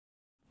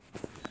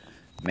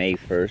May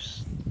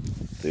 1st,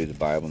 through the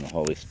Bible in the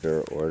Holy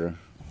Spirit order.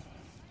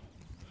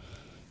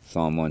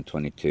 Psalm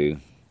 122,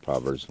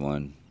 Proverbs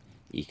 1,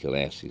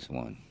 Lassies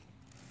 1.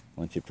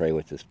 Won't you pray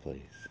with us,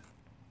 please?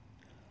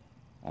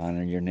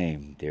 Honor your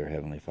name, dear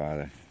Heavenly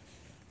Father.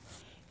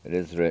 It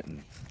is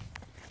written,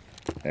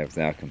 "If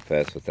thou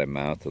confess with thy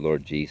mouth the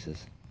Lord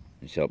Jesus,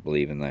 and shalt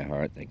believe in thy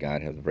heart that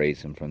God hath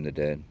raised him from the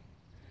dead,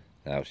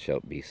 thou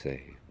shalt be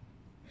saved.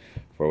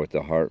 For with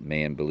the heart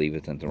man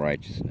believeth unto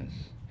righteousness,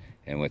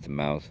 and with the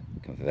mouth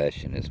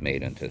confession is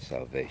made unto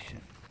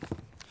salvation."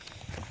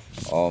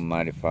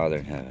 Almighty Father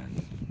in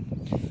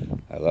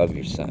heaven, I love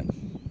your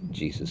Son,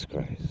 Jesus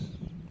Christ.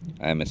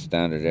 I am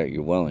astounded at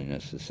your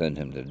willingness to send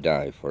him to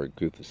die for a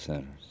group of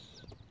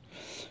sinners.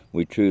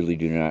 We truly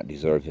do not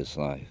deserve his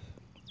life,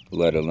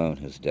 let alone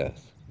his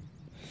death.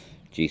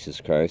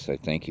 Jesus Christ, I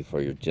thank you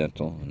for your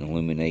gentle and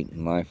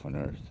illuminating life on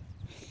earth.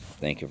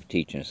 Thank you for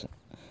teaching us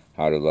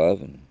how to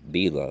love and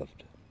be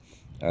loved.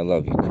 I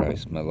love you,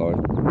 Christ, my Lord.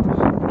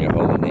 In your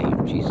holy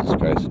name, Jesus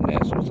Christ of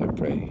Nazareth, I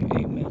pray.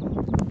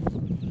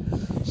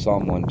 Amen.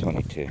 Psalm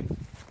 122.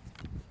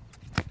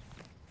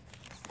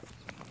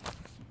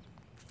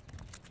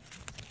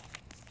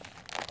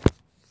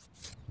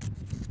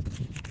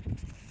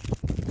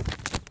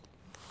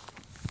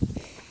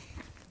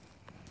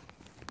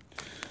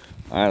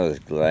 I was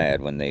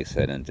glad when they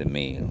said unto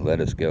me, Let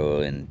us go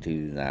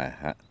into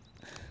thy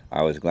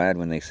I was glad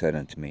when they said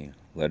unto me,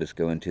 Let us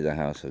go into the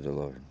house of the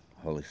Lord.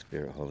 Holy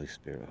Spirit, Holy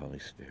Spirit, Holy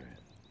Spirit.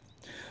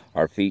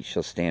 Our feet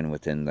shall stand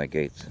within thy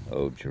gates,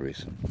 O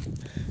Jerusalem.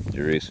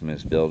 Jerusalem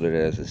is builded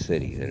as a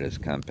city that is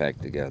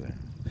compact together,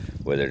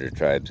 whither the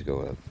tribes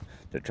go up.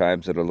 The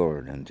tribes of the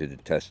Lord, unto the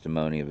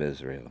testimony of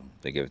Israel.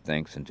 They give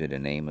thanks unto the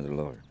name of the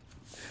Lord.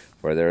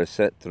 For there are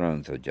set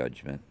thrones of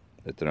judgment,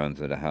 the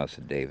thrones of the house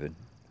of David.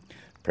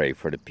 Pray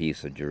for the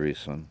peace of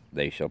Jerusalem.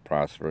 They shall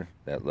prosper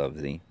that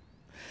love thee.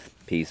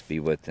 Peace be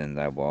within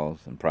thy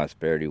walls, and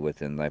prosperity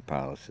within thy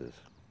palaces.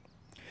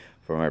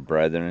 For my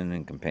brethren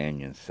and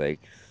companions'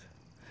 sakes,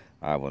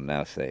 I will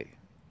now say,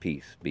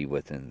 Peace be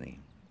within thee.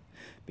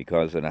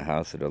 Because of the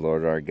house of the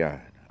Lord our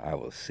God, I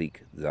will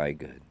seek thy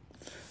good.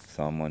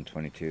 Psalm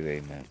 122,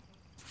 Amen.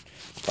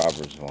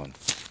 Proverbs 1.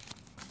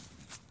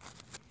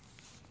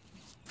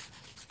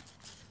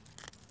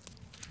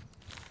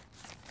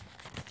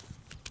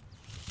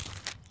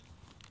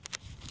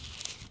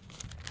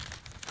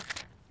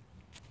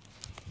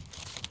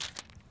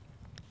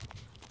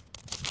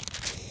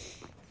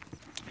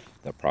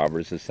 The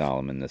Proverbs of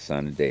Solomon, the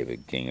son of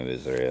David, king of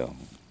Israel.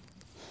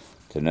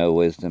 To know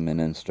wisdom and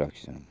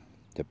instruction,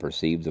 to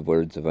perceive the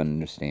words of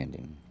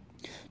understanding,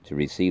 to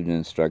receive the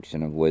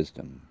instruction of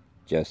wisdom,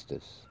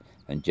 justice,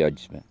 and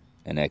judgment,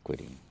 and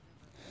equity,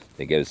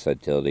 to give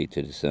subtlety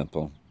to the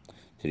simple,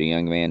 to the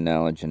young man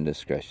knowledge and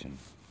discretion.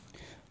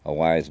 A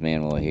wise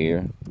man will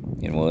hear,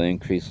 and will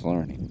increase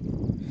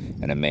learning,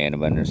 and a man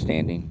of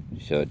understanding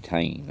shall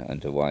attain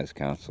unto wise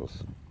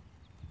counsels.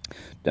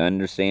 To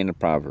understand a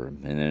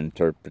proverb and an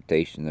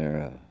interpretation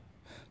thereof,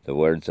 the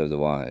words of the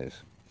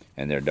wise,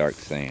 and their dark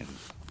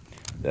sayings.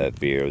 The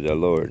fear of the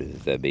Lord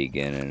is the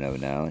beginning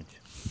of knowledge,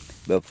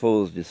 but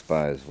fools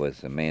despise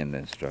wisdom and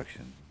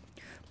instruction.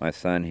 My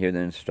son, hear the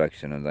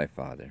instruction of thy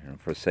father, and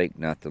forsake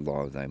not the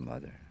law of thy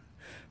mother.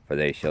 For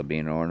they shall be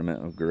an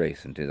ornament of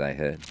grace unto thy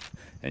head,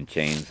 and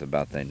chains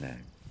about thy neck.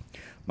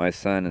 My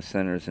son, if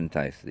sinners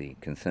entice thee,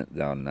 consent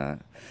thou not.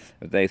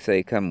 If they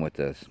say, Come with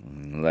us,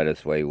 let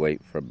us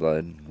wait for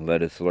blood.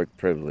 Let us lurk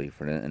privily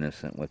for the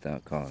innocent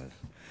without cause.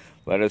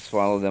 Let us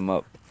swallow them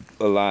up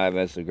alive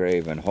as the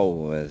grave, and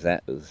whole as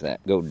that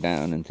go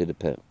down into the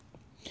pit.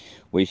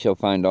 We shall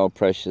find all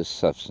precious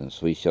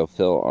substance. We shall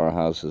fill our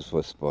houses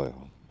with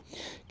spoil.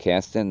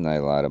 Cast in thy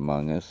lot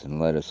among us, and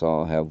let us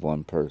all have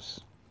one purse.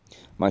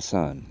 My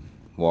son,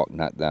 walk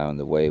not thou in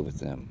the way with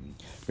them.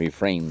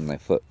 Refrain thy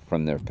foot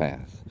from their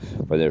path,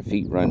 for their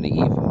feet run to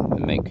evil,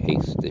 and make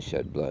haste to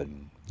shed blood.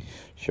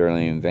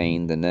 Surely in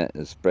vain the net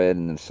is spread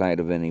in the sight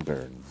of any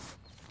bird.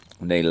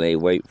 They lay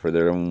wait for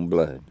their own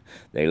blood.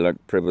 They lurk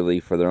privily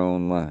for their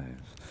own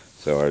lives.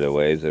 So are the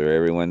ways of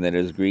everyone that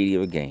is greedy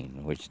of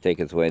gain, which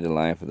taketh away the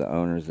life of the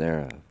owners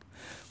thereof.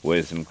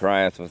 Wisdom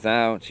crieth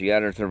without, she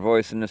uttereth her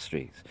voice in the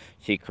streets.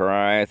 She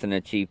crieth in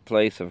the chief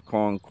place of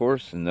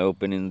concourse, in the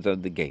openings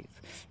of the gates.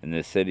 In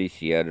the city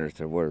she uttereth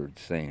her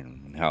words,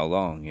 saying, How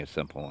long, ye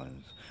simple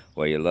ones,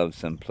 will ye love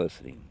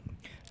simplicity?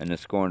 And the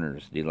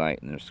scorners delight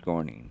in their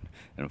scorning,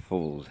 and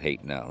fools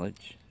hate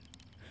knowledge.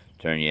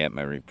 Turn ye at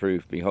my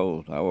reproof.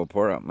 Behold, I will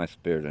pour out my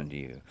spirit unto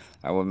you.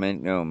 I will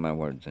make known my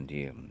words unto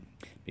you.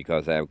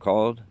 Because I have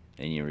called,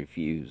 and ye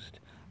refused.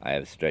 I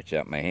have stretched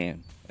out my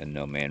hand, and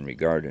no man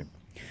regarded.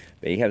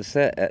 But ye have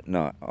set at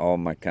naught all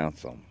my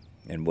counsel,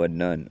 and would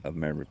none of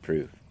my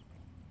reproof.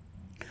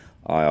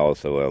 I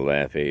also will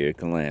laugh at your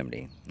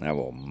calamity. I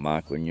will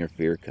mock when your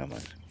fear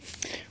cometh.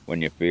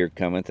 When your fear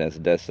cometh as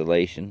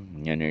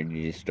desolation, and your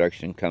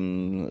destruction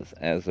comes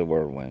as a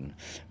whirlwind,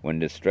 when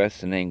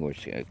distress and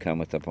anguish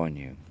cometh upon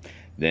you,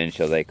 then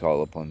shall they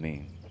call upon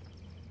me.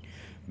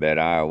 But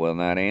I will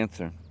not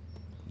answer.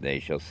 They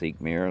shall seek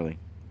me early,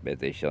 but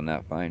they shall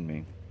not find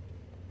me.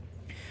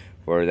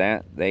 For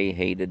that they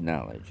hated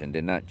knowledge, and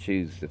did not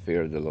choose the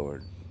fear of the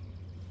Lord.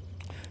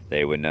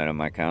 They would none of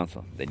my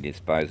counsel, they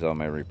despised all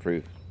my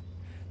reproof.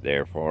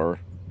 Therefore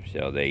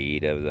shall they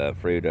eat of the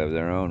fruit of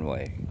their own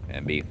way,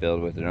 and be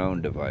filled with their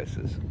own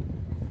devices.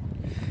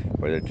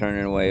 For the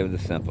turning away of the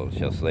simple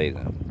shall slay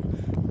them,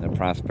 and the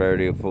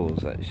prosperity of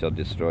fools shall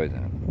destroy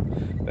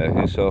them. But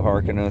whoso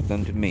hearkeneth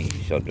unto me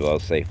shall dwell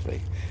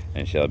safely,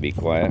 and shall be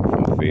quiet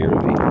from fear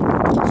of evil.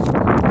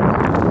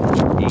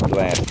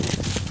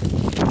 Ecclesiastes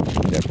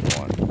chapter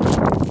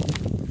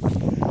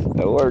 1.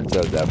 The words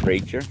of the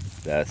preacher,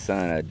 the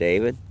son of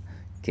David,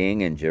 king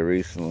in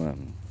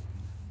Jerusalem.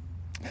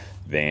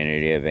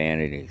 Vanity of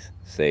vanities,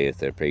 saith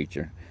the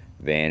preacher,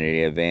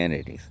 vanity of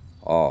vanities,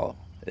 all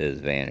is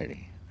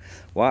vanity.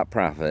 What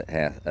profit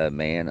hath a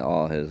man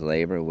all his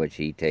labor which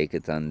he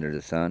taketh under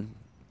the sun?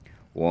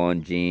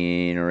 One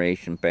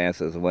generation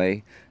passeth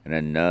away, and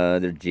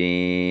another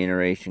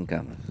generation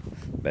cometh,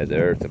 but the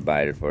earth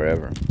abideth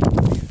forever.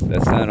 The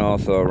sun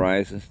also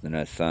ariseth, and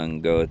the sun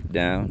goeth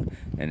down,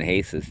 and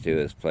hasteth to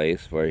his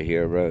place where he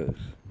arose.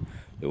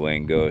 The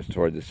wind goeth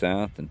toward the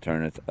south, and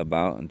turneth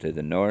about unto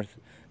the north.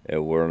 It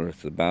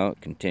whirleth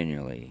about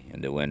continually,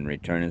 and the wind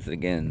returneth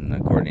again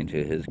according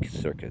to his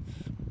circuits.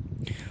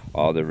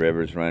 All the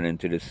rivers run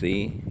into the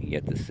sea,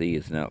 yet the sea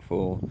is not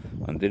full.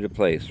 Unto the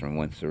place from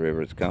whence the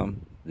rivers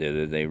come,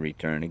 thither they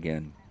return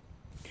again.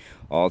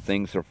 All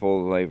things are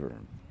full of labor.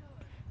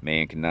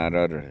 Man cannot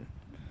utter it.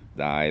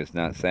 The eye is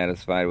not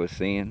satisfied with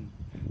seeing,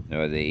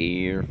 nor the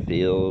ear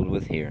filled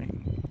with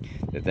hearing.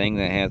 The thing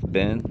that hath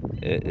been,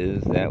 it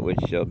is that which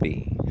shall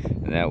be,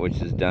 and that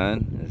which is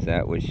done is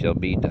that which shall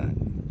be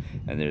done.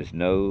 And there is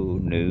no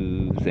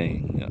new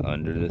thing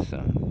under the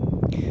sun.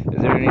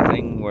 Is there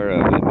anything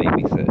whereof it may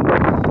be said,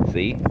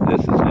 see,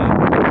 this is new,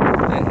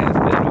 that hath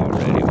been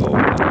already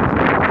old,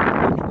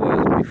 which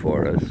was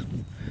before us?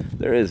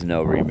 There is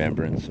no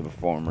remembrance of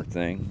former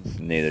things,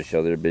 neither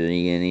shall there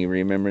be any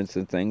remembrance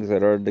of things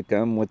that are to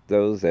come with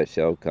those that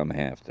shall come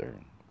after.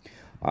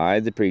 I,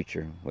 the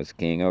preacher, was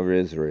king over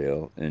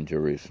Israel in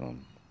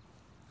Jerusalem.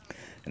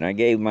 And I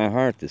gave my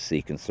heart to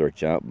seek and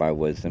search out by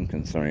wisdom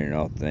concerning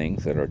all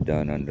things that are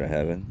done under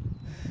heaven.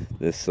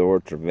 This sore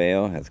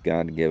travail hath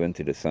God given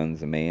to the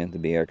sons of man to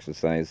be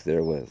exercised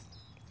therewith.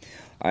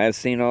 I have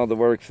seen all the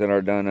works that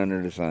are done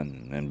under the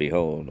sun, and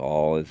behold,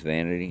 all is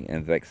vanity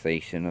and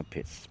vexation of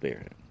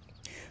spirit.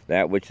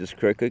 That which is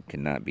crooked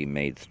cannot be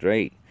made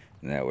straight,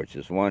 and that which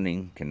is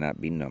wanting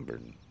cannot be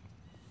numbered.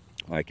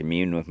 I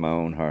commune with my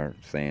own heart,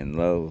 saying,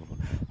 Lo,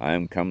 I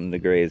am come to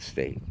great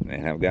estate,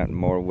 and have gotten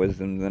more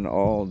wisdom than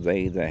all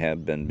they that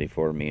have been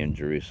before me in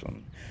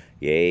Jerusalem.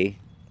 Yea,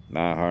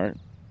 my heart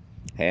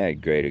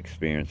had great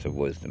experience of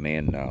wisdom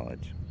and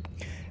knowledge.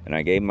 And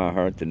I gave my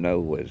heart to know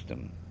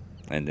wisdom,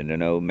 and to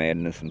know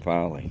madness and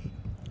folly.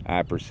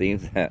 I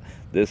perceive that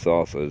this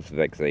also is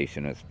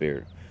vexation of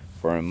spirit,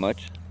 for in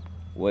much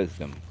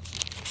wisdom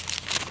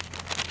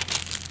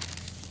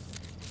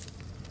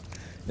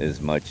is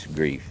much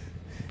grief,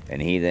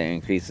 and he that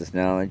increaseth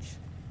knowledge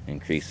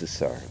increaseth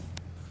sorrow.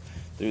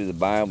 Through the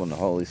Bible and the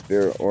Holy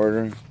Spirit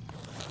order.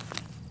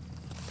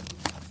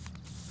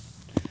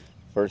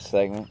 First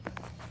segment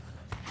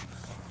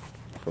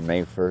for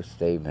May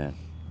 1st, amen.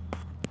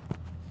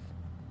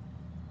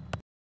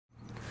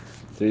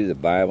 Through the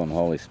Bible and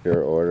Holy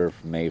Spirit order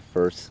for May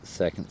 1st,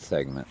 second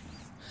segment.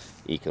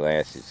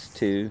 Ecclesiastes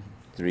 2,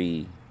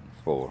 3,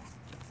 4.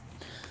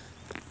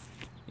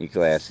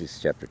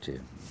 Ecclesiastes chapter 2.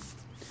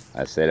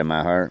 I said in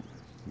my heart,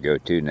 Go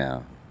to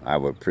now, I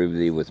will prove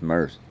thee with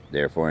mirth,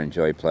 therefore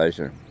enjoy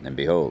pleasure, and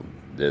behold,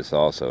 this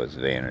also is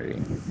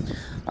vanity.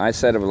 I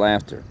said of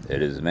laughter,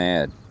 It is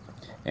mad,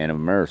 and of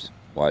mirth,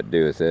 what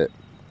doeth it?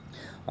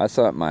 I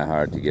sought my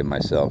heart to give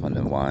myself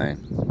unto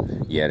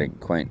wine, yet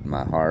acquaint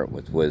my heart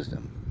with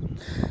wisdom,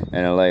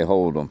 and I lay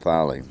hold on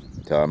folly,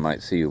 till I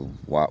might see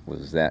what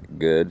was that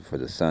good for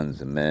the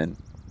sons of men,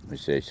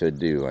 which they should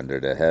do under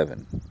the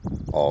heaven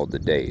all the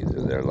days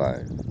of their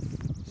life.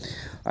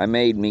 I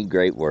made me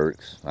great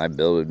works, I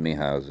builded me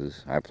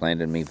houses, I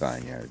planted me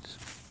vineyards.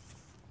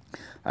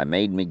 I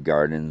made me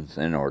gardens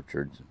and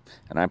orchards,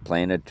 and I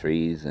planted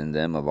trees in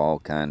them of all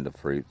kind of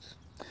fruits.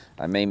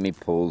 I made me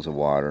pools of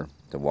water,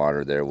 to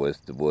water therewith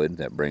the wood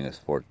that bringeth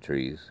forth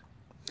trees.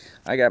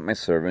 I got my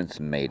servants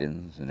and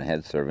maidens, and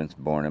had servants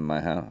born in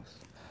my house.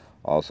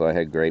 Also I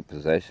had great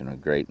possession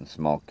of great and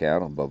small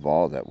cattle above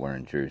all that were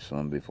in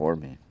Jerusalem before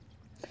me.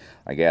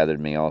 I gathered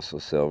me also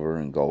silver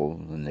and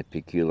gold, and the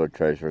peculiar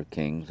treasure of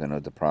kings and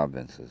of the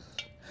provinces.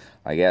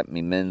 I got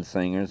me men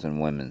singers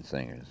and women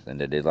singers, and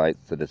the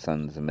delights of the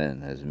sons of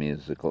men as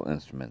musical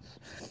instruments,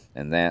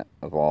 and that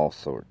of all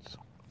sorts.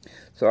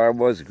 So I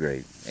was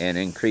great, and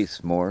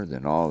increased more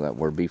than all that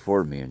were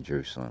before me in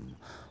Jerusalem.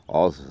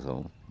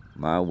 Also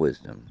my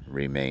wisdom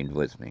remained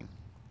with me.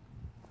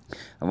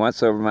 And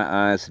whatsoever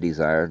my eyes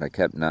desired, I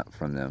kept not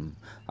from them.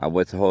 I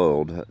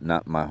withhold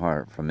not my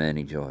heart from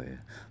any joy,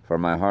 for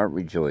my heart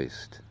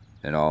rejoiced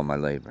in all my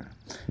labor,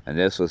 and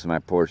this was my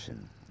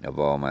portion of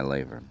all my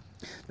labor.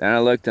 Then I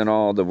looked on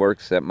all the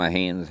works that my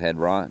hands had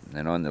wrought,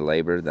 and on the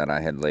labor that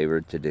I had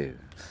labored to do.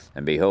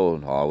 And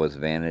behold, all was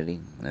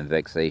vanity and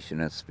vexation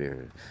of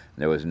spirit.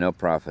 There was no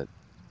profit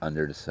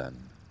under the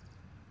sun.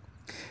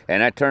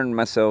 And I turned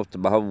myself to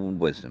behold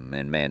wisdom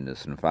and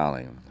madness and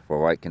folly. For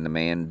what can the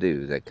man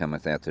do that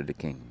cometh after the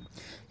king?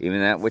 Even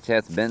that which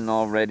hath been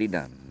already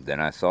done. Then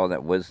I saw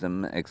that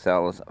wisdom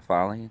excelleth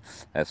folly,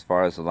 as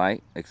far as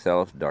light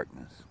excelleth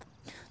darkness.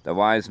 The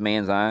wise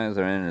man's eyes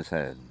are in his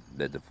head,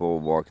 that the fool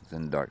walketh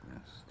in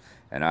darkness.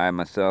 And I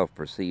myself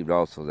perceived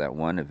also that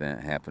one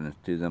event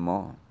happeneth to them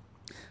all.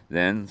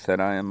 Then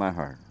said I in my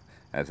heart,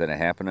 as it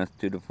happeneth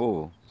to the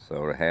fool,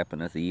 so it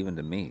happeneth even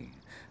to me.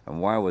 And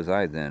why was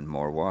I then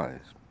more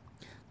wise?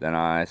 Then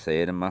I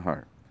say it in my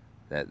heart,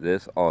 that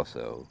this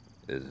also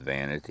is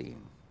vanity.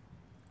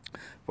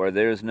 For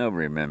there is no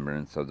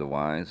remembrance of the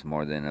wise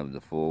more than of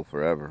the fool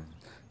forever,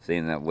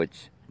 seeing that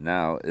which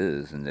now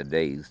is in the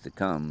days to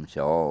come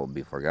shall all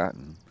be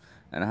forgotten.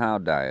 And how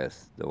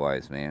dieth the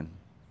wise man?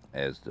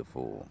 As the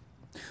fool.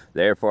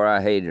 Therefore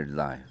I hated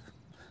life,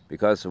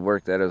 because the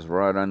work that is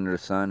wrought under the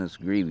sun is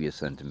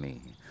grievous unto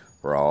me,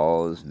 for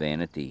all is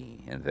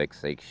vanity and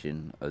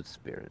vexation of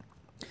spirit.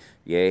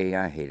 Yea,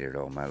 I hated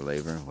all my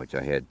labor which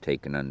I had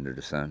taken under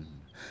the sun,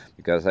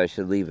 because I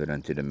should leave it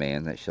unto the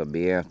man that shall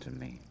be after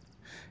me.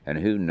 And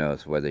who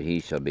knoweth whether he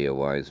shall be a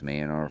wise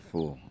man or a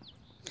fool?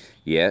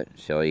 Yet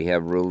shall he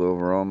have rule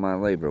over all my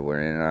labor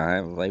wherein I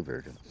have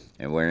labored,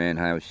 and wherein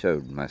I have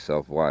showed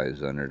myself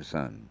wise under the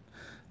sun.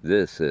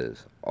 This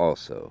is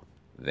also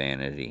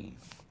vanity.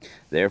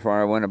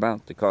 Therefore I went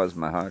about to cause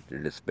my heart to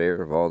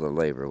despair of all the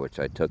labor which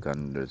I took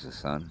under the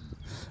sun.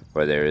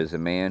 For there is a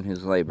man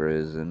whose labor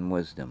is in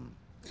wisdom,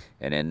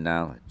 and in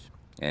knowledge,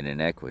 and in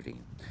equity.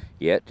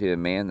 Yet to a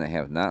man that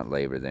hath not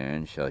labor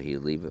therein shall he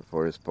leave it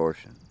for his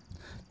portion.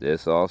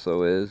 This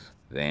also is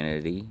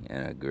vanity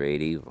and a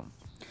great evil.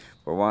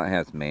 For what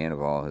hath man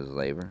of all his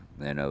labor,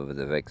 and of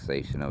the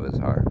vexation of his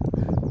heart,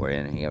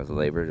 wherein he hath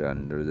labored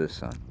under the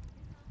sun?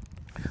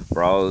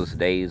 For all his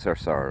days are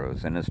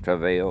sorrows, and his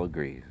travail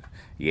grief.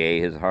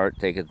 Yea, his heart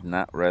taketh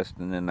not rest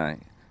in the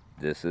night.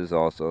 This is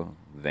also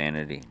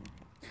vanity.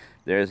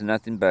 There is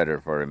nothing better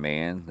for a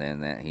man than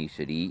that he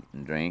should eat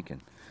and drink,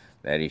 and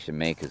that he should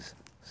make his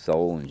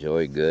soul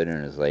enjoy good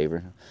in his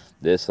labor.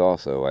 This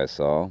also I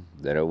saw,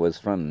 that it was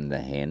from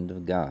the hand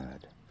of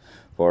God.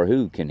 For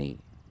who can eat,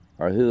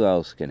 or who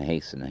else can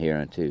hasten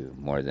hereunto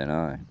more than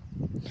I?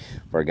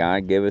 For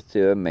God giveth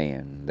to a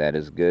man that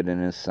is good in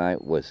his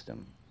sight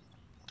wisdom,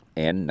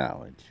 and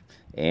knowledge,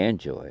 and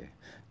joy,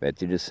 but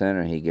to the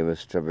sinner he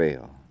giveth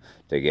travail,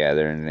 to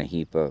gather and to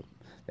heap up,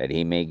 that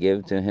he may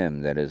give to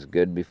him that is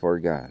good before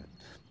God.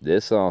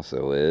 This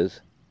also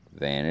is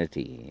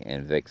vanity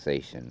and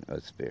vexation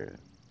of spirit.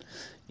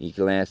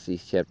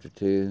 Ecclesiastes chapter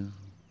 2.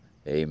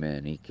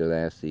 Amen.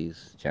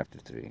 Ecclesiastes chapter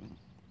 3.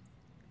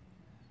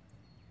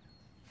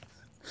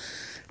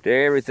 To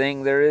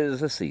everything there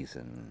is a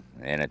season,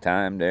 and a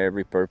time to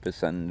every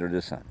purpose under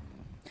the sun.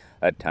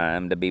 A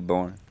time to be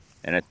born,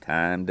 and a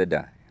time to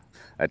die.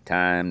 A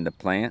time to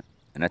plant,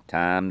 and a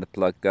time to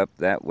pluck up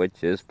that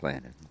which is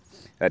planted.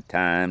 A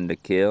time to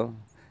kill,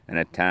 and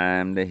a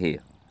time to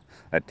heal.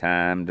 A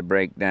time to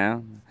break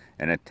down,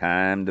 and a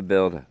time to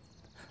build up.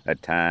 A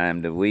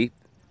time to weep,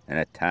 and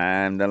a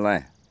time to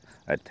laugh.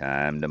 A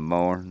time to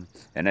mourn,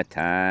 and a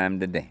time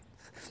to dance.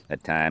 A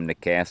time to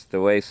cast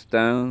away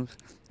stones,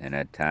 and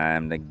a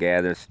time to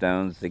gather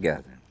stones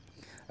together.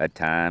 A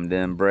time to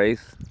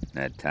embrace,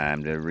 and a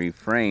time to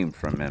refrain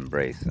from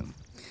embracing.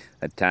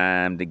 A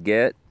time to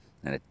get,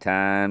 and a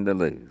time to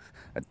lose.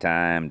 A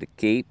time to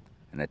keep,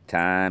 and a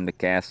time to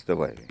cast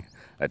away.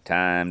 A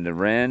time to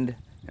rend,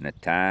 and a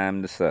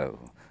time to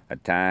sow. A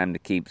time to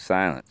keep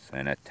silence,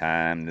 and a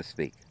time to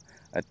speak.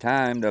 A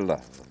time to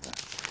love,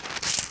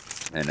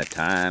 and a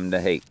time to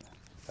hate.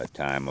 A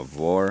time of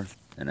war,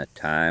 and a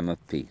time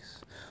of peace.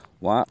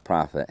 What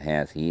profit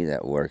hath he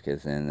that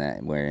worketh in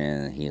that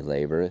wherein he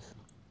laboureth?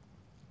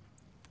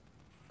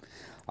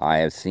 I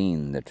have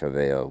seen the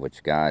travail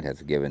which God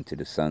hath given to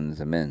the sons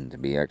of men to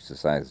be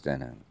exercised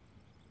in it.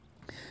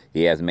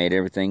 He hath made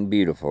everything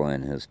beautiful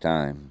in his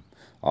time.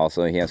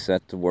 Also he hath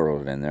set the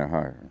world in their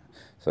heart,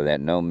 so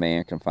that no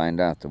man can find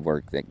out the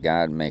work that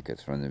God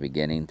maketh from the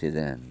beginning to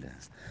the end.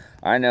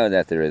 I know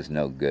that there is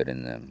no good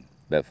in them,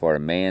 but for a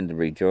man to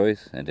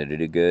rejoice and to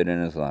do good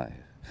in his life,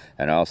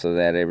 and also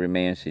that every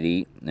man should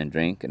eat and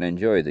drink and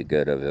enjoy the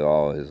good of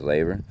all his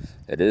labor.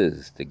 It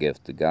is the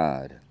gift of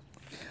God.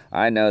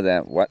 I know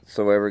that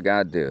whatsoever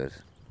God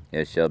doeth,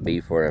 it shall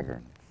be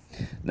forever.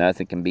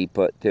 Nothing can be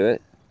put to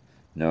it,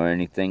 nor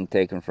anything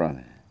taken from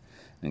it.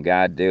 And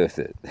God doeth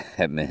it,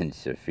 that men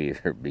should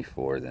fear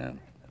before them.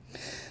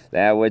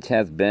 That which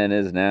hath been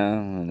is now,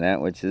 and that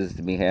which is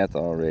to be hath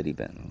already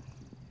been.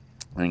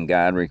 And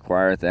God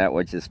requireth that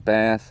which is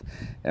past,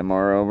 and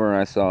moreover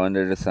I saw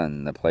under the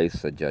sun the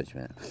place of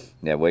judgment,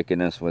 that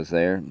wickedness was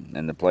there,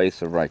 and the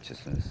place of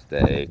righteousness,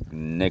 that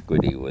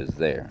iniquity was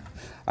there.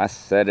 I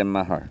said in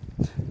my heart,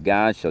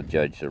 God shall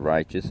judge the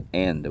righteous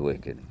and the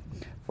wicked,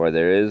 for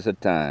there is a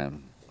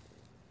time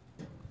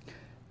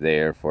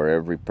there for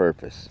every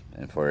purpose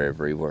and for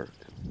every work.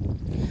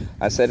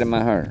 I said in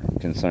my heart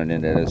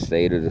concerning the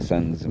estate of the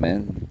sons of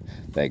men,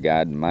 that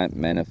God might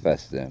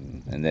manifest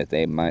them, and that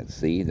they might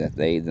see that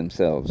they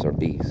themselves are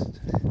beasts.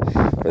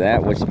 For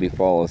that which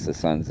befalleth the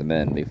sons of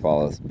men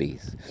befalleth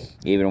beasts,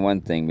 even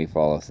one thing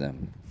befalleth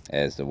them.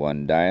 As the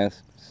one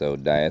dieth, so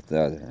dieth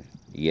the other.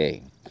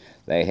 Yea,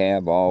 they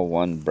have all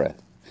one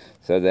breath,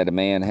 so that a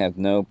man hath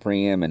no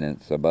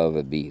preeminence above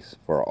a beast,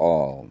 for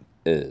all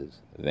is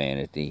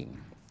vanity.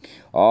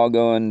 All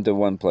go into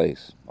one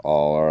place,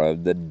 all are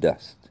of the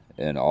dust,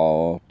 and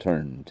all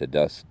turn to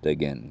dust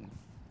again.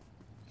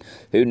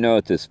 Who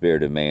knoweth the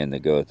spirit of man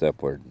that goeth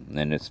upward,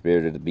 and the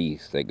spirit of the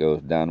beast that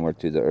goeth downward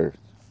to the earth?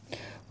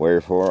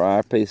 Wherefore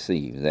I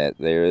perceive that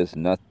there is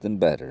nothing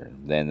better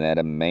than that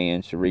a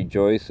man should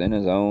rejoice in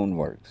his own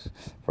works,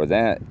 for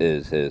that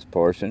is his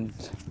portion.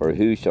 For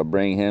who shall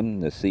bring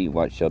him to see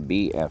what shall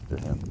be after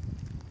him?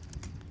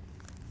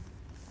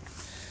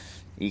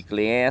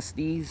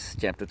 Ecclesiastes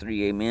chapter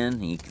 3,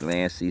 amen.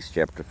 Ecclesiastes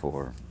chapter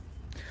 4.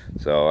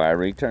 So I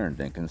returned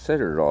and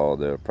considered all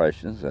the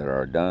oppressions that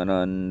are done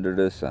under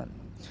the sun.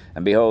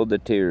 And behold, the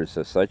tears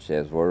of such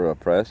as were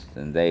oppressed,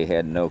 and they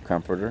had no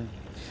comforter.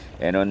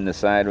 And on the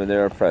side of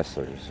their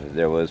oppressors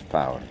there was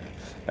power,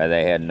 but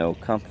they had no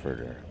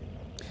comforter.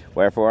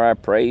 Wherefore I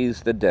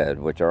praise the dead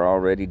which are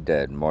already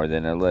dead more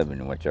than the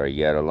living which are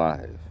yet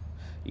alive.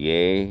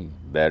 Yea,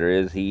 better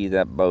is he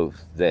that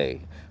both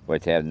they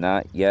which have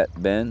not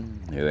yet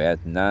been, who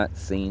hath not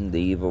seen the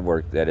evil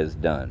work that is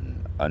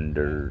done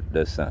under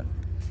the sun.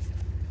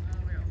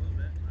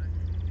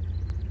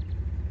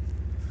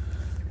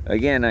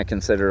 Again I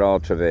considered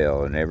all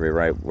travail and every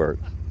right work,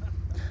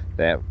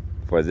 that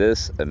for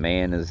this a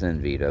man is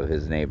envied of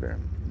his neighbor.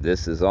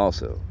 This is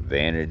also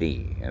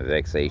vanity and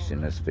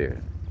vexation of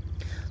spirit.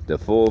 The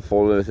fool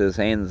foldeth his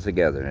hands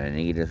together, and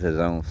eateth his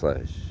own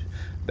flesh.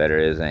 Better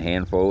is a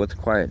handful with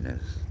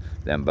quietness,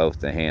 than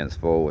both the hands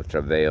full with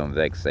travail and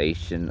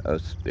vexation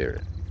of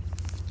spirit.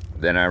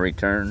 Then I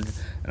returned,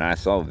 and I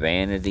saw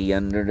vanity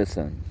under the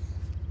sun.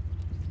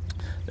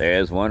 There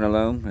is one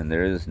alone, and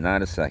there is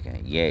not a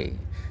second. Yea,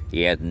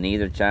 he hath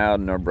neither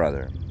child nor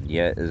brother,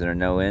 yet is there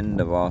no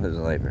end of all his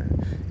labor.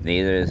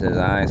 Neither is his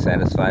eye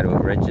satisfied with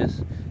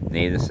riches,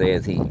 neither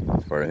saith he,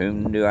 For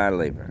whom do I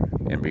labor,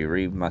 and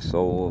bereave my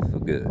soul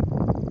of good?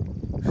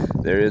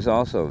 There is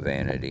also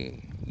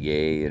vanity,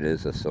 yea, it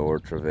is a sore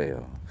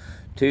travail.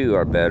 Two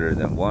are better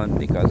than one,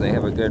 because they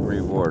have a good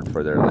reward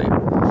for their labor.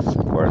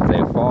 For if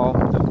they fall,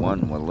 the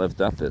one will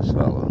lift up his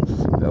fellow.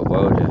 But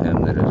woe to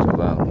him that is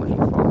alone when he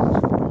falls,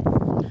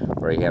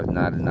 for he hath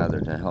not another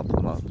to help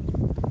him up.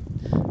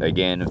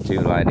 Again, if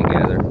two lie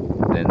together,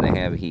 then they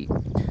have heat.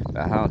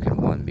 But how can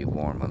one be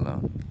warm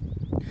alone?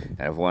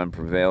 And if one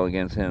prevail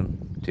against him,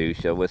 two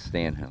shall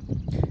withstand him.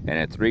 And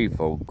a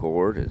threefold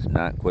cord is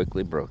not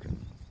quickly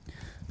broken.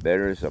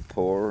 Better is a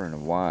poor and a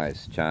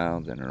wise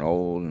child than an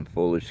old and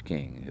foolish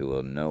king, who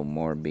will no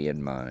more be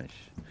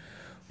admonished.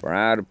 For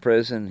out of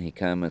prison he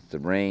cometh to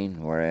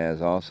reign, whereas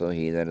also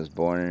he that is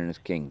born in his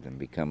kingdom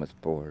becometh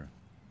poor.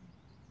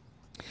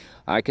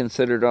 I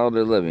considered all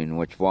the living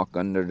which walk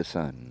under the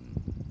sun,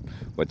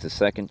 with the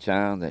second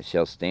child that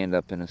shall stand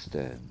up in his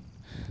stead.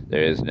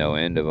 There is no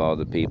end of all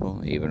the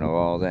people, even of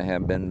all that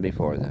have been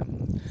before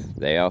them.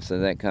 They also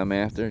that come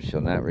after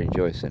shall not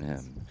rejoice in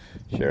him.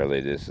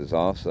 Surely this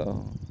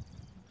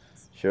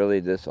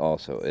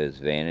also is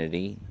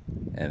vanity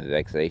and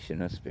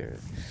vexation of spirit.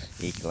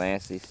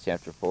 Ecclesiastes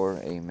chapter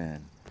 4,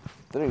 amen.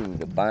 Through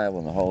the Bible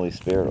and the Holy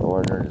Spirit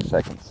order, the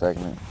second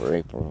segment for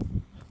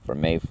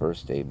May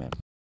 1st, amen.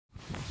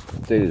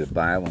 Through the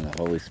Bible and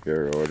the Holy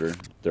Spirit order,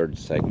 third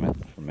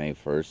segment for May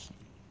 1st.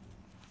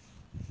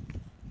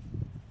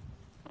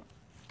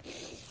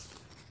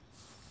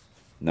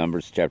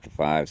 Numbers chapter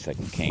 5, 2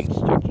 Kings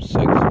chapter 6,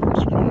 1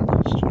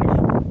 Chronicles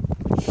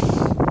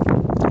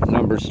 24.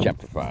 Numbers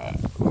chapter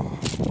 5.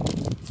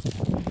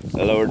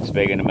 The Lord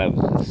spake unto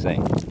Moses,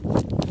 saying,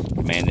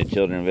 Command the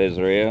children of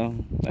Israel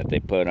that they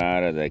put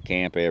out of the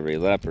camp every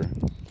leper,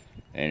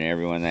 and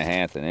everyone that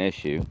hath an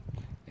issue,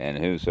 and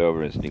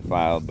whosoever is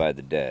defiled by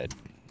the dead.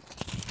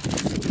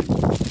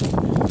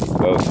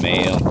 Both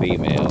male and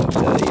female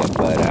shall ye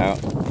put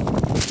out.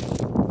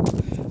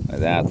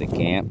 Without the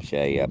camp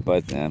shall ye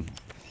put them,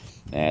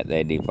 that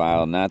they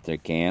defile not their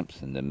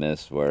camps in the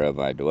midst whereof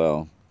I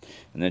dwell.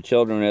 And the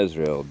children of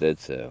Israel did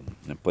so,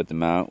 and put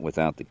them out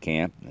without the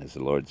camp, as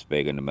the Lord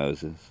spake unto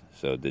Moses.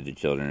 So did the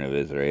children of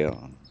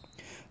Israel.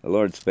 The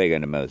Lord spake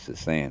unto Moses,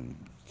 saying,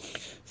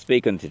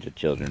 Speak unto the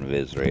children of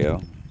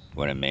Israel,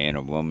 when a man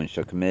or woman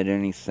shall commit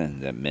any sin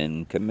that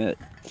men commit,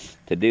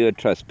 to do a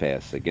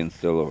trespass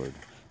against the Lord,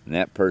 and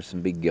that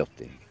person be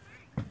guilty.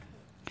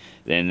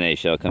 Then they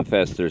shall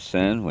confess their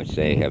sin which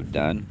they have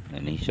done,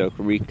 and he shall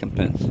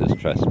recompense his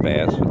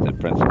trespass with the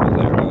principal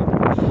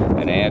thereof,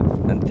 and add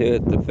unto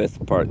it the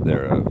fifth part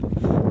thereof,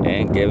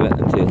 and give it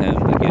unto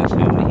him against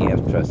whom he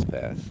hath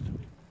trespassed.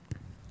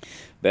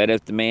 But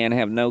if the man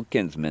have no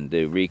kinsman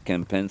to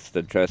recompense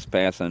the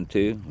trespass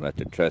unto, let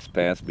the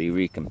trespass be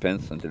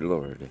recompensed unto the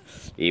Lord,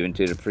 even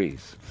to the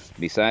priest,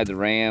 beside the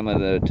ram of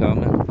the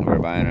atonement,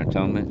 whereby an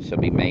atonement shall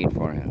be made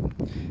for him.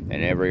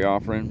 And every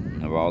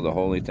offering of all the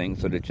holy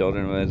things of the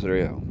children of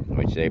Israel,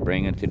 which they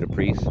bring unto the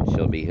priest,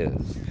 shall be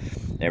his.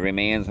 Every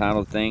man's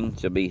hallowed thing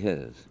shall be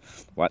his.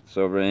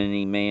 Whatsoever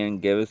any man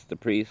giveth the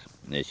priest,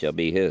 it shall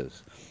be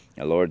his.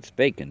 The Lord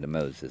spake unto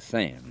Moses,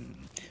 saying,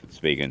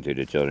 Speak unto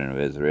the children of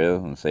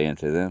Israel, and say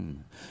unto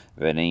them,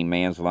 If any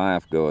man's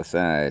wife go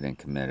aside and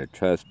commit a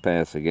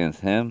trespass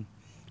against him,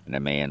 and a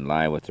man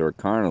lie with her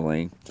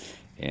carnally,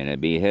 and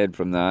it be hid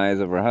from the eyes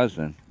of her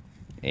husband,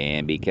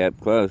 and be kept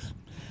close,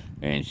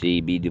 and she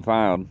be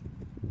defiled,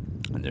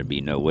 and there be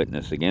no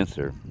witness against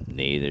her,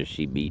 neither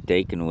she be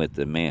taken with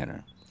the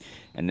manner,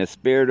 and the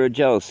spirit of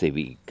jealousy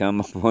be come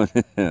upon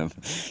him,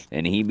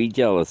 and he be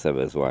jealous of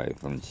his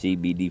wife, and she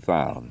be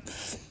defiled.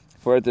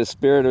 For if the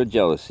spirit of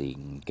jealousy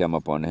come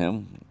upon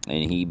him,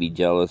 and he be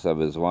jealous of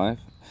his wife,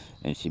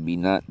 and she be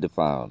not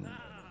defiled,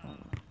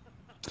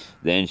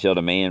 then shall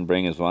the man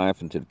bring his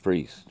wife unto the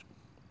priest,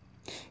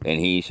 and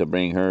he shall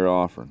bring her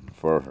offering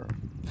for her,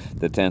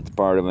 the 10th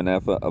part of an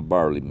ephah of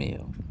barley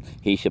meal.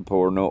 He shall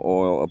pour no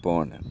oil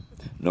upon him,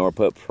 nor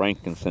put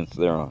frankincense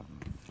thereon,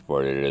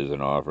 for it is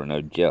an offering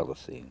of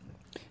jealousy,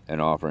 an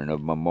offering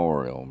of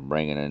memorial,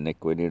 bringing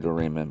iniquity to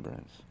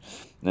remembrance.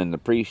 Then the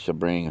priest shall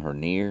bring her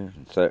near,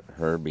 and set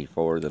her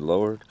before the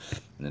Lord.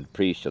 And the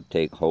priest shall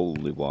take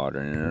holy water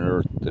in an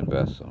earthen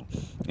vessel,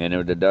 and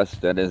of the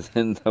dust that is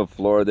in the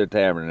floor of the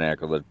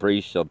tabernacle the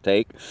priest shall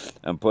take,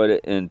 and put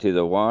it into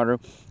the water.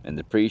 And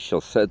the priest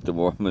shall set the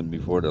woman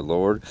before the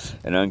Lord,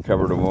 and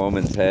uncover the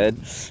woman's head,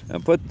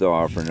 and put the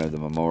offering of the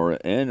memorial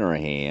in her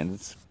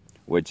hands,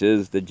 which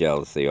is the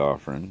jealousy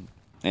offering.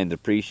 And the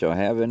priest shall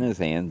have in his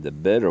hand the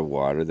bitter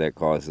water that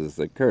causes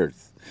the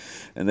curse.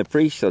 And the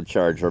priest shall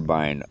charge her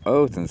by an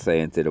oath, and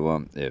say unto the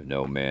woman, If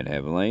no man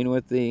have lain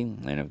with thee,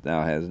 and if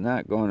thou hast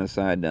not gone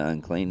aside to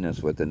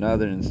uncleanness with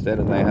another instead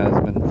of thy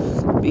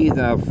husband, be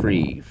thou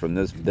free from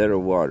this bitter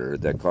water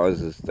that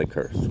causes the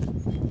curse.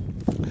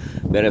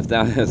 But if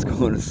thou hast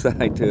gone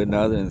aside to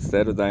another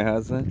instead of thy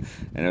husband,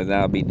 and if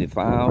thou be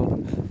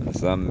defiled, and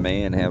some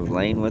man have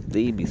lain with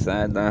thee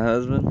beside thy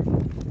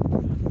husband,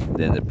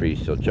 then the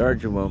priest shall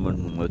charge a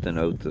woman with an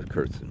oath of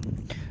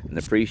cursing. And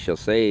the priest shall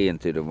say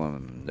unto the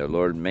woman, The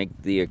Lord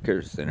make thee a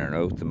curse and an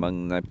oath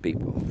among thy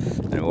people.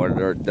 And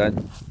whatever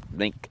doth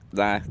make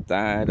thy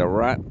thigh to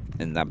rot,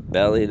 and thy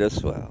belly to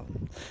swell.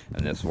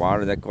 And this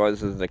water that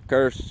causes the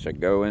curse shall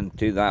go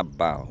into thy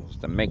bowels,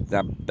 to make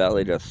thy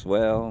belly to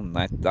swell, and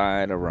thy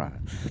thigh to rot.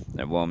 And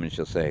the woman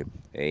shall say,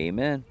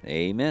 Amen,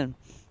 amen.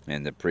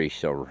 And the priest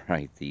shall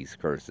write these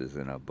curses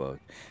in a book,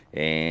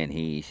 and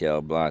he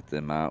shall blot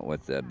them out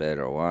with the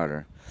bitter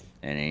water.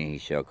 And he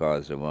shall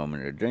cause the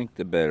woman to drink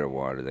the bitter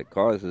water that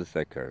causes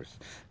the curse.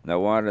 The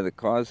water that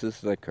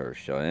causes the curse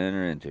shall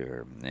enter into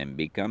her, and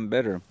become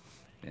bitter.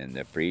 And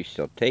the priest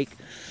shall take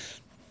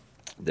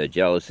the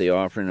jealousy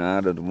offering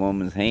out of the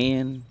woman's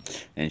hand,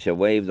 and shall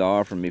wave the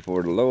offering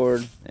before the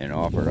Lord, and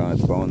offer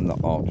it upon the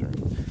altar.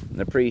 And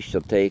the priest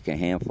shall take a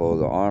handful of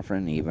the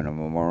offering, even a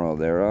memorial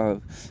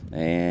thereof,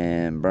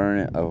 and burn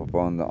it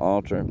upon the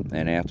altar,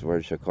 and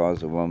afterwards shall cause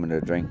the woman to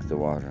drink the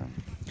water.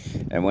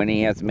 And when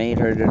he hath made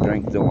her to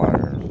drink the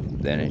water,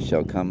 then it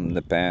shall come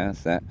to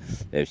pass that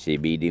if she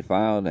be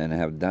defiled and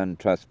have done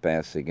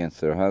trespass against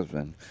her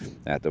husband,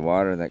 that the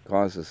water that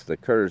causes the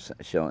curse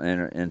shall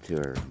enter into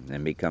her,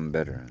 and become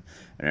bitter,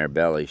 and her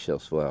belly shall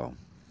swell,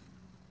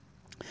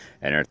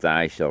 and her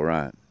thigh shall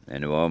rot,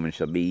 and the woman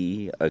shall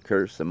be a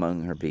curse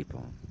among her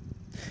people.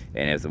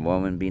 And if the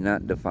woman be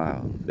not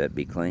defiled, but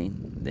be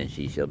clean, then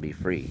she shall be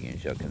free, and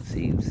shall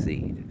conceive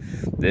seed.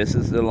 This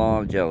is the law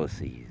of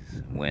jealousies,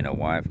 when a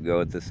wife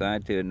goeth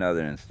aside to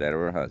another instead of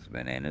her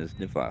husband, and is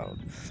defiled,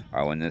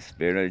 or when the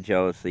spirit of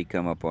jealousy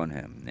come upon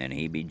him, and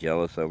he be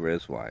jealous over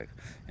his wife,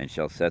 and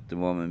shall set the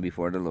woman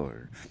before the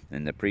Lord.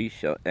 And the priest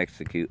shall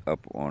execute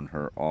upon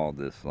her all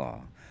this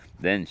law.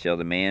 Then shall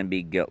the man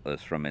be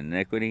guiltless from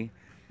iniquity,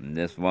 and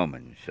this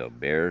woman shall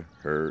bear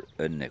her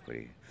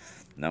iniquity.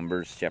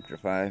 Numbers chapter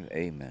 5,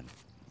 amen.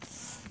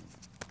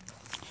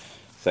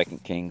 2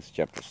 Kings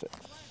chapter 6.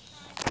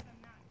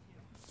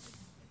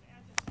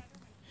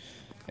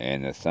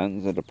 And the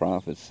sons of the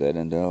prophets said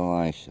unto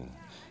Elisha,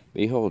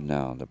 Behold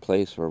now, the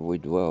place where we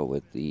dwell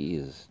with thee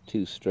is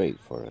too strait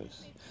for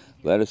us.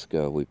 Let us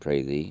go, we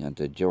pray thee,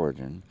 unto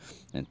Jordan,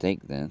 and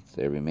take thence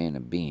every man a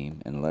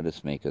beam, and let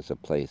us make us a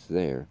place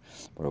there,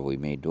 where we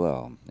may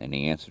dwell. And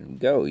he answered,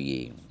 Go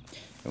ye.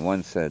 And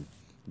one said,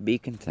 Be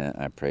content,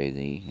 I pray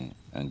thee,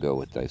 and go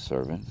with thy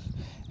servants.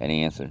 And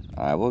he answered,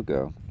 I will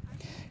go.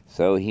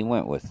 So he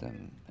went with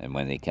them. And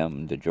when they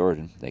come to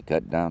Jordan, they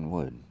cut down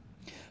wood.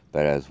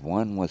 But as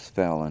one was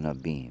fell in a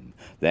beam,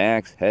 the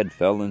axe head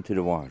fell into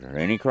the water.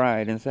 And he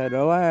cried and said,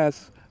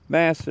 Alas,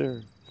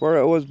 master, for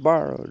it was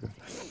borrowed.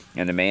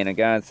 And the man of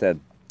God said,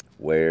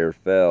 Where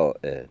fell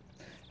it?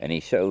 And he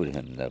showed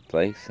him the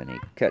place, and he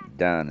cut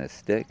down a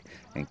stick,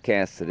 and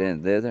cast it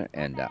in thither,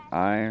 and the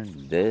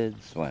iron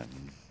did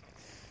swim.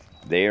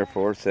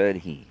 Therefore said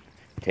he,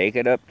 Take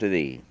it up to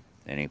thee.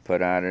 And he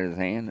put out his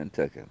hand and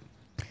took it.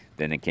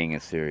 Then the king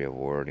of Syria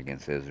warred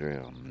against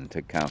Israel, and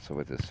took counsel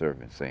with his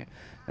servants, saying,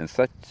 and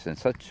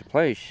such a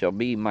place shall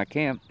be my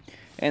camp.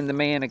 And the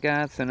man of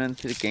God sent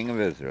unto the king of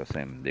Israel,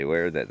 saying,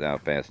 beware that thou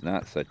pass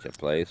not such a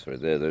place, for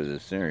thither the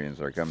Syrians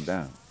are come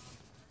down.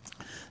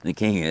 And the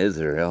king of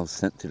Israel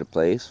sent to the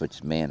place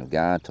which the man of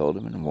God told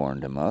him and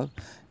warned him of,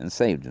 and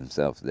saved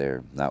himself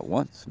there, not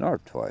once nor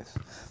twice.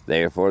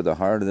 Therefore the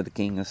heart of the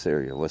king of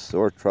Syria was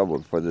sore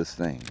troubled for this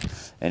thing.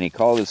 And he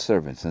called his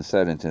servants, and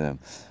said unto them,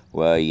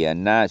 will ye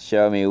not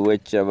show me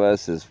which of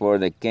us is for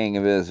the king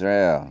of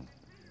Israel?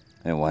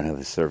 And one of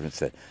his servants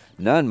said,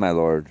 none, my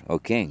lord, O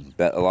king,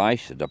 but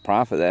Elisha, the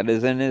prophet that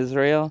is in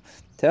Israel,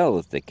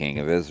 telleth the king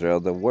of Israel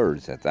the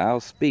words that thou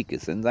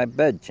speakest in thy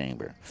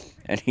bedchamber.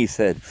 And he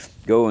said,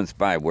 go and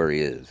spy where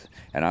he is,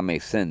 and I may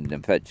send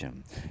and fetch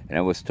him. And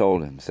it was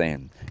told him,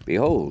 saying,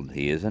 behold,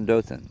 he is in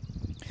Dothan.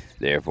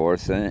 Therefore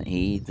sent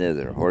he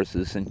thither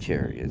horses and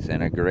chariots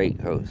and a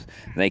great host.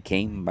 They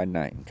came by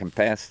night, and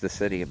compassed the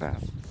city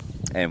about.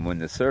 And when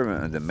the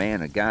servant of the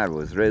man of God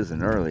was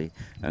risen early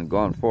and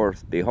gone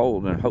forth,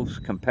 behold, an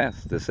host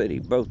compassed the city,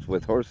 both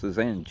with horses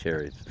and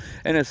chariots.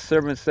 And his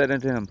servant said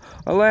unto him,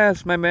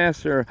 alas, my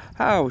master,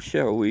 how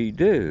shall we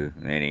do?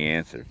 And he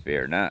answered,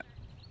 fear not,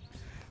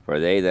 for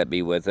they that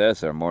be with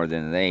us are more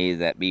than they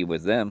that be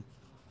with them.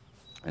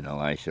 And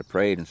Elisha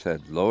prayed and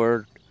said,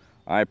 Lord,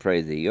 I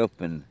pray thee,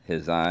 open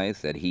his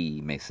eyes that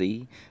he may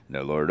see. And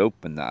the Lord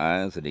opened the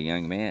eyes of the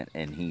young man,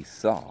 and he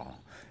saw.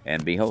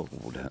 And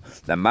behold,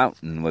 the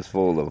mountain was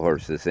full of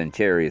horses and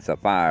chariots of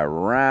fire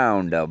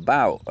round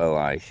about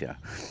Elisha.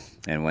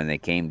 And when they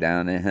came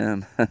down to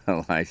him,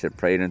 Elisha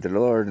prayed unto the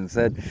Lord and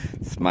said,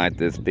 smite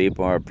this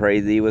people, I pray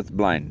thee, with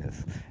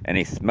blindness. And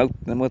he smote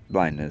them with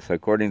blindness,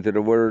 according to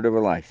the word of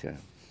Elisha.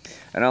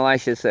 And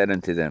Elisha said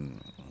unto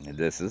them,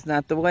 this is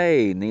not the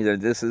way, neither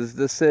this is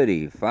the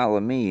city. Follow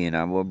me, and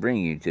I will bring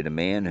you to the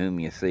man whom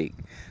you seek.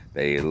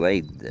 But he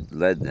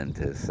led them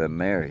to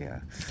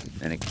Samaria.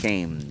 And it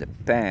came to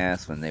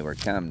pass, when they were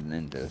come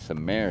into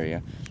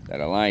Samaria,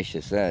 that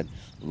Elisha said,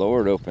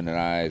 Lord, open the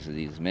eyes of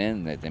these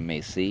men, that they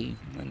may see.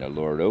 And the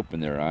Lord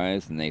opened their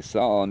eyes, and they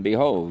saw, and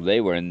behold, they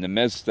were in the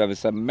midst of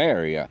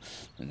Samaria.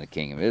 And the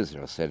king of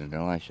Israel said unto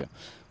Elisha,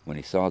 when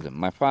he saw them,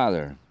 my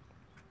father,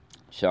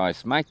 shall I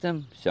smite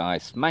them? Shall I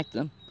smite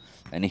them?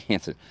 And he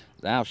answered,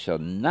 thou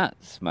shalt not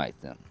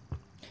smite them.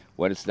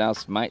 Wouldst thou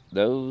smite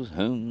those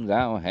whom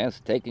thou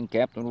hast taken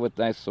captive with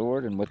thy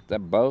sword and with thy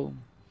bow?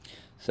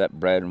 Set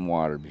bread and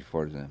water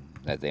before them,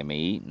 that they may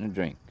eat and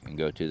drink, and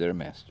go to their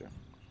master.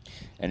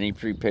 And he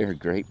prepared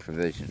great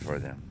provision for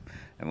them.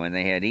 And when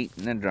they had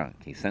eaten and drunk,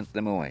 he sent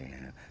them away.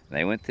 And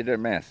they went to their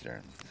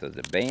master. So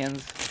the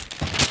bands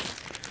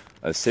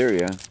of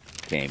Syria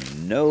came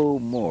no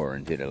more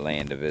into the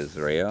land of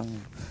Israel.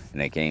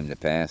 And it came to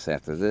pass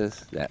after this,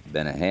 that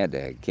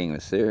Benhadad, king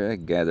of Syria,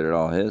 gathered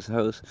all his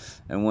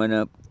hosts, and went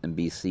up and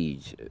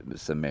besieged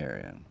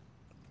Samaria.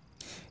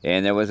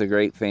 And there was a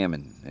great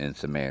famine in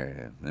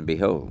Samaria, and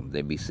behold,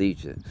 they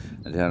besieged it,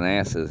 until an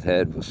ass's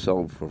head was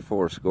sold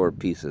for 80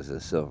 pieces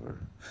of silver,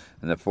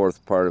 and the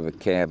fourth part of a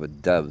cab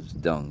of dove's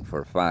dung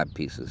for 5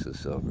 pieces of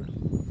silver.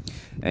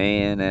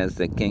 And as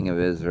the king of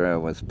Israel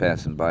was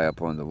passing by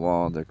upon the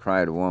wall, there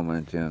cried a woman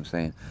unto him,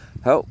 saying,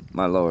 help,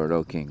 my lord,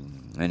 O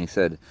king. And he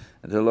said,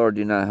 if the Lord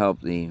do not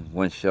help thee,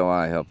 whence shall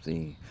I help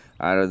thee?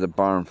 Out of the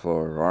barn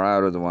floor, or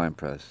out of the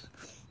winepress?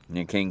 And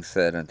the king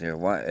said unto her,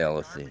 what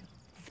aileth thee?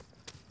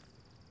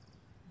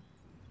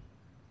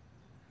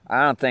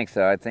 I don't think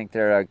so. I think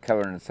they're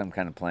covering some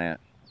kind of plant.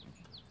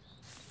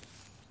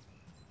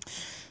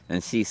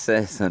 And she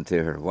says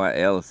unto her, what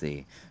aileth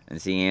thee?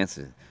 And she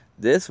answered,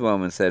 this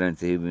woman said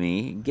unto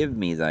me, give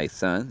me thy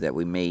son, that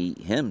we may eat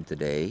him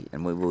today,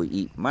 and we will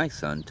eat my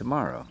son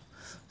tomorrow.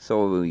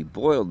 So we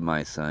boiled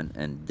my son,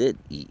 and did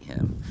eat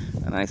him.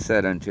 And I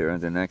said unto her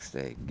the next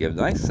day, give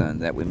thy son,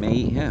 that we may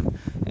eat him.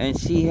 And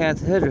she hath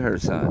hid her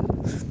son.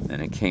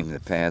 And it came to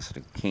pass,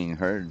 the king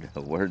heard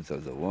the words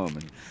of the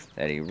woman,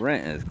 that he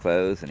rent his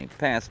clothes, and he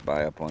passed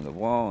by upon the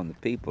wall, and the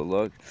people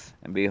looked,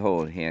 and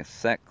behold, he hath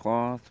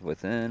sackcloth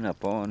within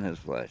upon his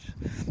flesh.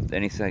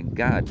 Then he said,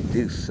 God,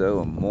 do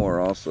so and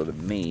more also to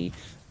me.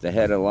 The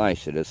head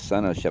Elisha, the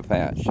son of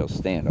Shaphat, shall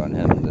stand on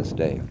him this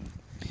day.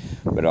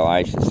 But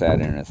Elisha sat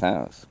in his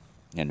house,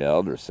 and the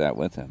elders sat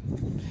with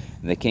him.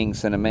 And the king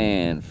sent a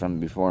man from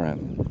before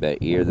him, but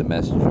ere the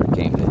messenger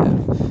came to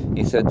him,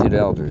 he said to the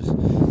elders,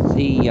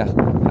 see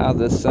how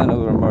the son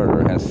of a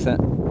murderer has sent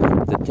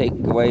to take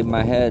away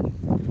my head.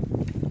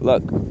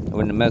 Look,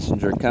 when the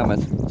messenger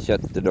cometh,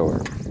 shut the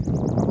door,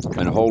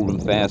 and hold him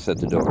fast at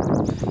the door.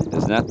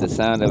 Is not the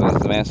sound of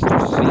his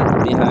master's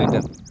feet behind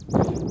him?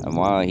 And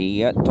while he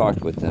yet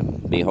talked with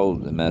them,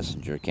 behold, the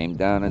messenger came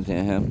down unto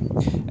him,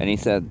 and he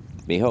said,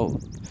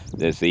 behold,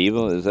 this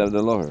evil is of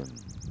the Lord.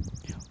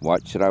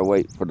 What should I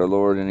wait for the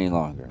Lord any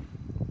longer?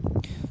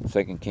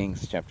 2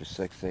 Kings chapter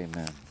 6,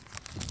 amen.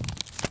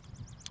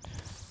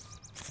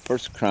 1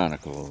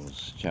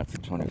 Chronicles chapter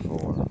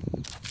 24.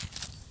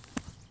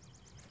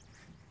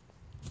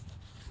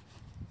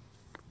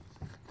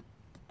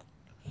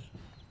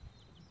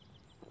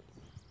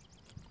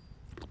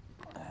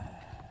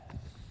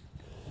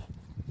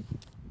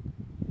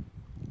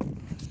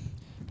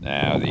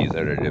 Now these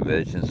are the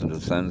divisions of the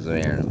sons of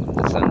Aaron.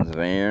 The sons of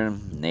Aaron,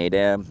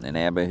 Nadab and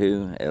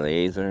Abihu,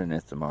 Eleazar and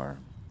Ithamar.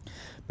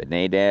 But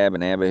Nadab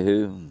and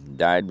Abihu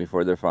died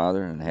before their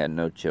father and had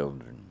no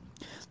children.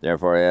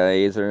 Therefore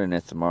Eleazar and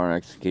Ithamar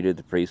executed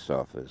the priest's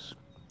office.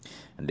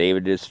 And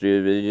David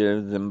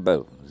distributed them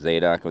both,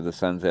 Zadok of the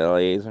sons of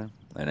Eleazar,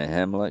 and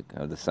Ahimelech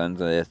of the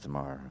sons of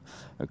Ithamar,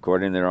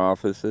 according to their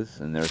offices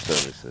and their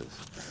services.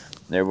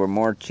 There were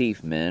more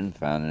chief men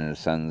found in the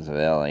sons of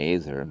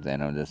Eleazar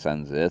than of the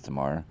sons of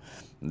Ithamar,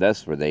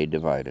 thus were they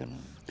divided.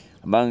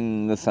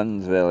 Among the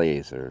sons of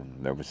Eleazar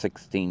there were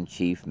 16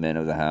 chief men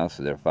of the house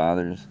of their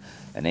fathers,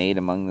 and 8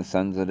 among the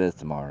sons of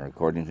Ithamar,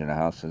 according to the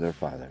house of their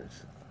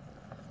fathers.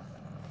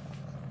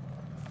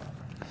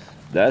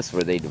 Thus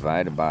were they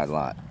divided by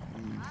lot.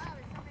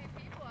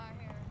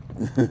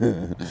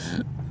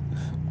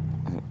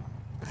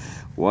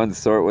 One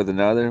sort with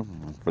another,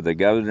 for the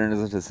governors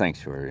of the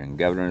sanctuary and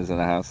governors of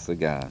the house of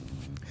God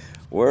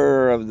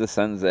were of the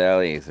sons of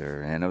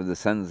Eleazar and of the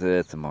sons of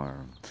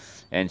Ithamar.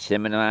 And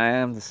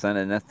Shemaiah, the son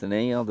of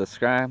Nethaneel, the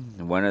scribe,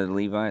 and one of the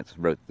Levites,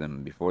 wrote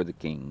them before the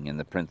king and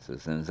the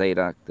princes, and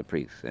Zadok the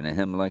priest, and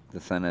Ahimelech the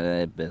son of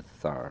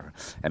Abithar,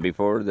 and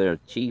before their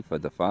chief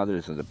of the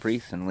fathers of the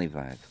priests and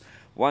Levites,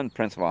 one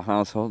principal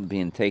household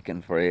being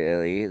taken for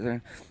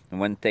Eleazar, and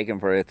one taken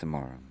for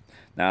Ithamar.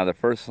 Now the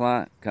first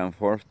lot come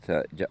forth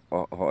to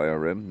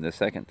Jehoiarib, the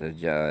second to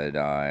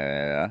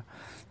Jedaiah,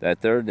 the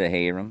third to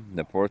Haram,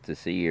 the fourth to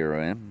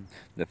Searim,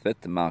 the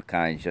fifth to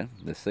Malchijah,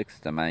 the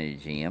sixth to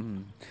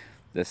Magiam,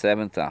 the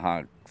seventh to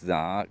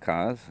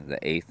Hakaz, the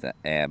eighth to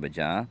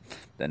Abijah,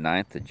 the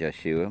ninth to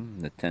Jeshua,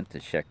 the 10th to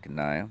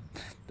Shechaniah,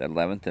 the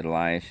 11th to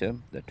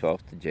Eliashib, the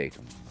 12th to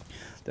Jacob,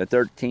 the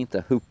 13th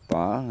to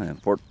Huppah, and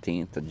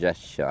 14th to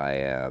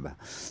Jeshiab,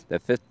 the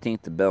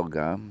 15th to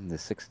Belgam, the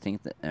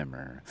 16th to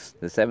Immer,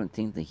 the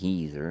 17th to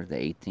Hezer, the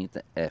 18th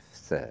to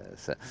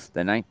Ephes,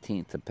 the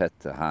 19th to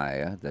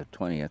Pethahiah, the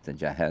 20th to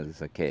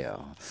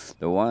Jehezekiel,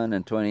 the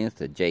 21st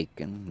to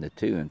Jachin, the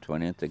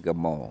 22nd to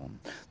Gamol,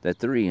 the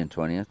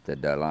 23rd to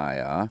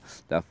Deliah,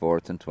 the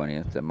 24th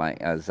to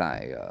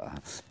Maaziah.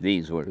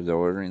 These were the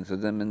orderings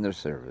of them in their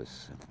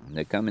service.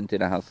 They come into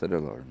the house of the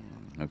Lord,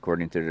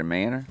 according to their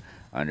manner,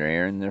 under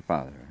Aaron their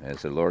father,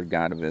 as the Lord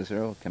God of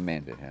Israel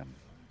commanded him.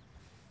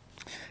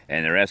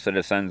 And the rest of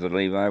the sons of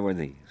Levi were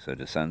these: of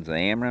the sons of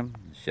Amram,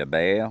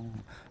 Shebael;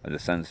 of the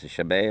sons of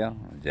Shebael,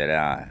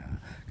 Jediah.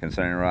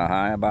 Concerning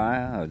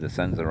Rehabiah, of the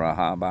sons of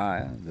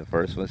Rehabiah, the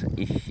first was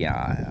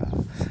Ishiah;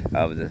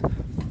 of the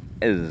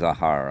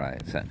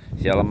Izaharites,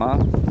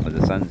 Shelomoth; of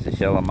the sons of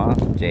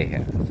Shelomoth,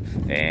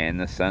 Jahath; and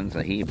the sons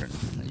of Hebron,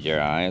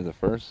 Jeriah the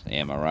first,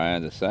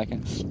 Amariah the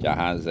second,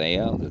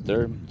 Jahaziel the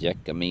third,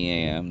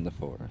 Jechamiam the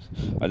fourth.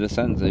 Of the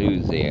sons of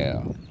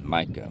Uzziel,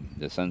 Micah;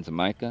 the sons of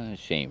Micah,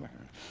 Shemer;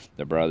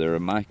 the brother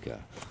of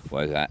Micah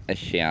was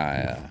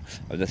Ishiah;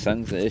 of the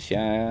sons of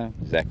Ishiah,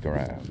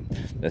 Zechariah.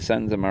 The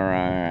sons of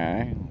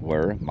Merari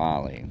were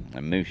Mali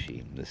and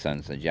Mushi; the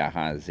sons of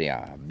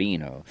Jahaziel,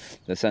 Beno;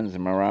 the sons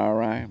of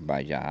Merari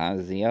by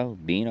Jahaziel,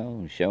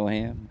 Beno,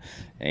 Shoham,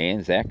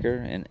 and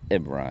Zechar, and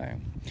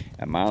Ibrahim.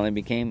 And Mali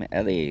became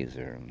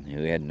Eleazar,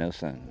 who had no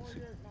sons.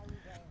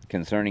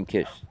 Concerning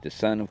Kish, the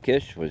son of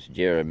Kish was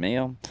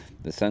Jeremiel;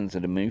 the sons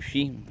of the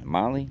Mushi,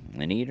 Mali,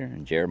 and Eder,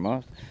 and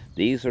Jeremoth.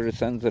 These are the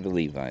sons of the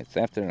Levites,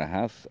 after the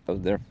house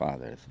of their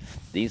fathers.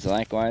 These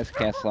likewise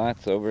cast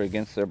lots over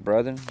against their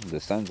brethren, the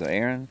sons of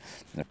Aaron,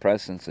 in the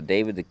presence of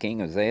David the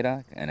king of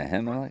Zadok, and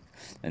Ahimelech,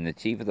 and the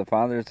chief of the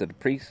fathers of the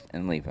priests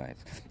and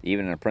Levites,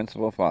 even the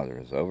principal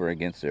fathers, over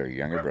against their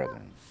younger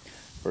brethren.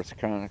 1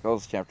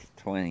 Chronicles chapter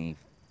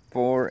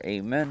 24,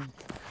 amen.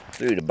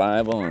 Through the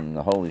Bible and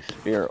the Holy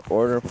Spirit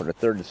order for the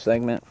third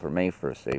segment for May 1st.